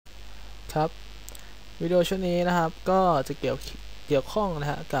ครับวิดีโอชุดนี้นะครับก็จะเกี่ยวข้องนะ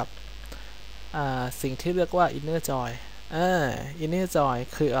ฮะกับสิ่งที่เรียกว่า inner joy inner joy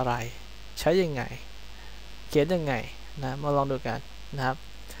คืออะไรใช้ยังไงเขียนยังไงนะมาลองดูกันนะครับ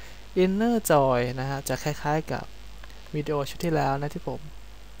inner joy นะฮะจะคล้ายๆกับวิดีโอชุดที่แล้วนะที่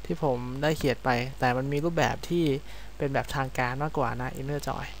ผมได้เขียนไปแต่มันมีรูปแบบที่เป็นแบบทางการมากกว่านะ inner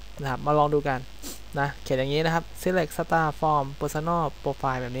joy นะครับมาลองดูกันนะเขียนอย่างนี้นะครับ select star form personal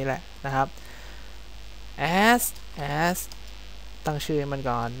profile แบบนี้แหละนะครับ as ตั้งชื่อมัน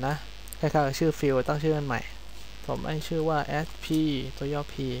ก่อนนะคล้ายๆกับชื่อ field ตั้งชื่อมันใหม่ผมให้ชื่อว่า sp ตัวย่อ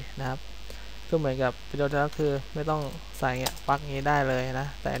p นะครับก็เหมือนกับวิดีโอแล้วคือไม่ต้องใส่เงี้ยปักงี้ได้เลยนะ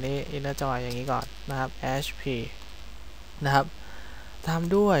แต่อันนี้ inner joy อย่างนี้ก่อนนะครับ hp นะครับตาม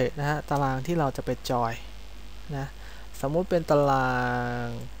ด้วยนะฮะตารางที่เราจะไปจอยนะสมมุติเป็นตาราง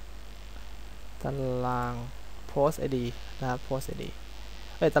post id นะครับ post id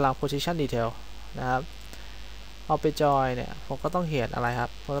ตาราง position detail นะครับเอาไปจอยเนี่ยผมก็ต้องเขียนอะไรครั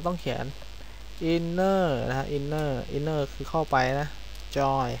บผมก็ต้องเขียน inner นะฮะ inner คือเข้าไปนะ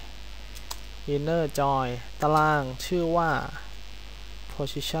joy inner joy ตารางชื่อว่า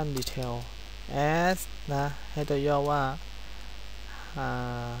position detail as นะให้ตัวย่อว่า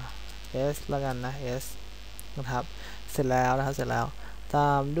s แล้วกันนะ s นะครับเสร็จแล้วนะครับเสร็จแล้วต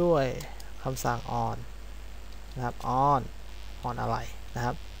ามด้วยคำสั่ง on นะครับ on อะไรนะค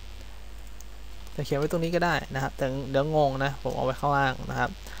รับจะเขียนไว้ตรงนี้ก็ได้นะครับแต่เดี๋ยวงงนะผมเอาไว้ข้างล่างนะครับ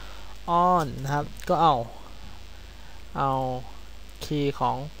on นะครับก็เอาคีย์ข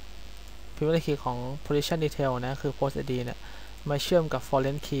อง primary key ของ position detail นะคือ post id เนี่ยมาเชื่อมกับ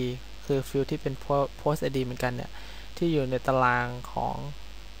foreign key คือฟิลด์ที่เป็น post id เหมือนกันเนี่ยที่อยู่ในตารางของ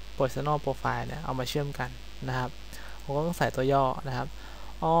personal profile เนี่ยเอามาเชื่อมกันนะครับผมก็ต้องใส่ตัวย่อนะครับ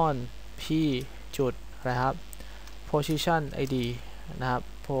on p จุดนะครับ position id นะครับ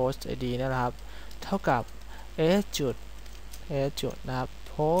post id นี่แหละครับเท่ากับ s จุดนะครับ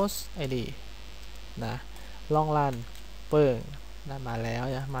post id นะลองรันเปิงนะมาแล้ว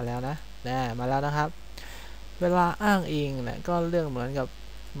นะมาแล้วนะครับเวลาอ้างอิงเนี่ยก็เรื่องเหมือน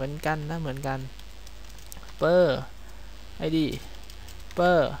กันนะเหมือนกัน per id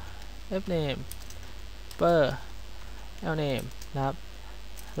per f name per l name นะครับ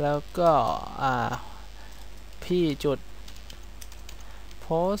แล้วก็p จุด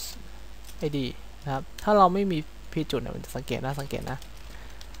post id นะครับถ้าเราไม่มี p จุดเนี่ยมันจะสังเกตนะ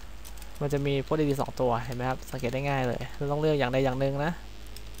มันจะมี post id 2 ตัวเห็นไหมครับสังเกตได้ง่ายเลยเราต้องเลือกอย่างใดอย่างหนึ่งนะ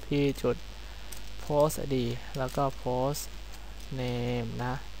p จุด post id แล้วก็ post name น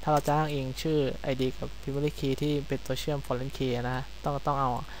ะถ้าเราจะอ้างอิงชื่อ id กับ primary key ที่เป็นตัวเชื่อม foreign key นะต้องเอ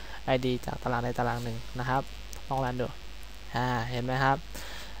า id จากตารางใดตารางหนึ่งนะครับลองรันดูเห็นไหมครับ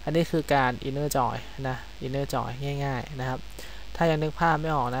อันนี้คือการ inner join นะ inner join ง่ายๆนะครับถ้ายังนึกภาพไ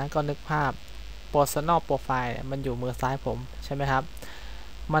ม่ออกนะก็นึกภาพ personal profile มันอยู่มือซ้ายผมใช่ไหมครับ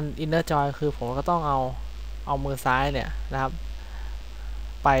มัน inner join คือผมก็ต้องเอามือซ้ายเนี่ยนะครับ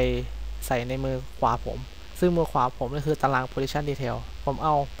ไปใส่ในมือขวาผมซึ่งมือขวาผมนี่คือตาราง position detail ผมเอ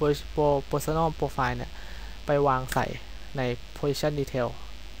า personal profile เนี่ยไปวางใส่ใน position detail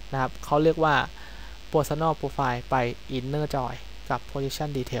นะครับเขาเรียกว่า personal profile ไป inner join กับ position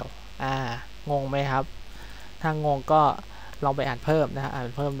detail งงไหมครับถ้างงก็ลองไปอ่านเพิ่มนะอ่า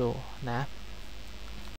นเพิ่มดูนะ